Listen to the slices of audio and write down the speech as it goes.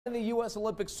And the U.S.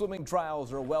 Olympic swimming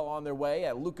trials are well on their way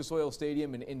at Lucas Oil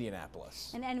Stadium in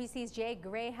Indianapolis. And NBC's Jay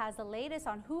Gray has the latest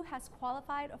on who has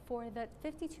qualified for the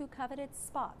 52 coveted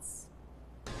spots.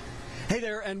 Hey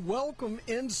there, and welcome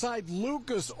inside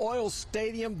Lucas Oil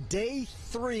Stadium, day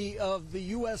 3 of the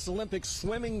U.S. Olympic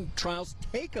swimming trials.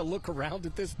 Take a look around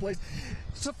at this place.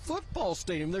 It's a football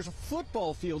stadium. There's a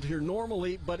football field here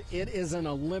normally, but it is an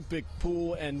Olympic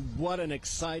pool, and what an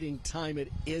exciting time it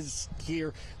is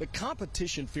here. The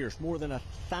competition fierce. More than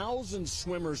 1,000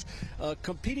 swimmers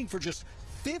competing for just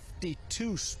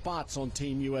 52 spots on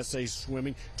Team USA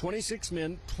Swimming. 26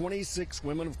 men, 26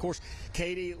 women. Of course,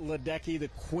 Katie Ledecky, the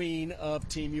queen of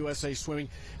Team USA Swimming,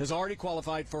 has already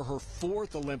qualified for her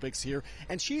 4th Olympics here,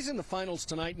 and she's in the finals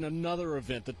tonight in another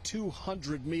event, the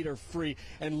 200-meter free,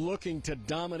 and looking to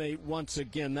dominate once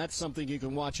again. That's something you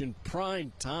can watch in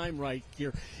prime time right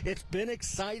here. It's been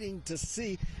exciting to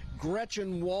see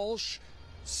Gretchen Walsh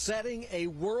setting a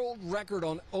world record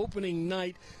on opening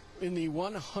night in the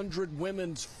 100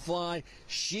 women's fly.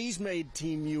 She's made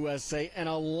Team USA, and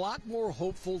a lot more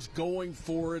hopefuls going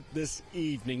for it this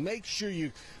evening. Make sure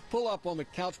you pull up on the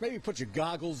couch, maybe put your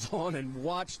goggles on and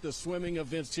watch the swimming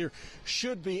events here.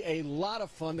 Should be a lot of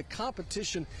fun. The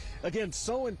competition, again,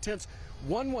 so intense.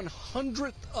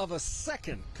 1/100th of a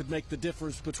second could make the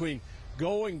difference between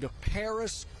going to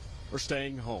Paris or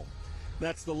staying home.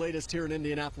 That's the latest here in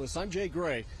Indianapolis. I'm Jay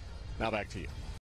Gray. Now back to you.